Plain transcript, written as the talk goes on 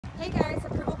Hey guys,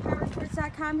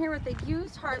 ApprovalPowersports.com here with a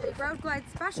used Harley Road Glide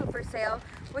special for sale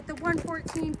with the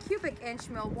 114 cubic inch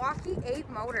Milwaukee 8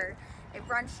 motor. It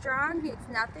runs strong, needs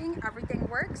nothing, everything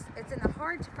works. It's in the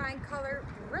hard to find color,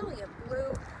 brilliant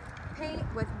blue paint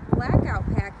with blackout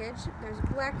package. There's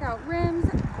blackout rims,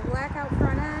 blackout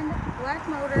front end, black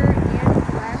motor, and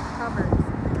black covers.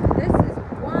 This is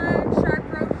one sharp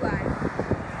road glide.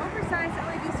 Oversized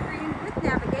LED screen with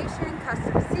navigation,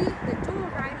 custom seat, the dual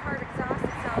Reinhardt exhaust.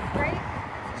 It sounds great.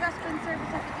 It's just been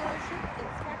serviced at the dealership,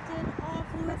 inspected, all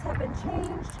fluids have been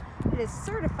changed. It is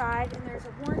certified and there's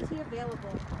a warranty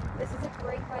available. This is a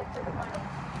great bike for the money.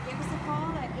 Give us a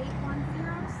call at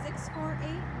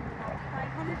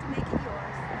 810-648-9500 to make it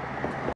yours.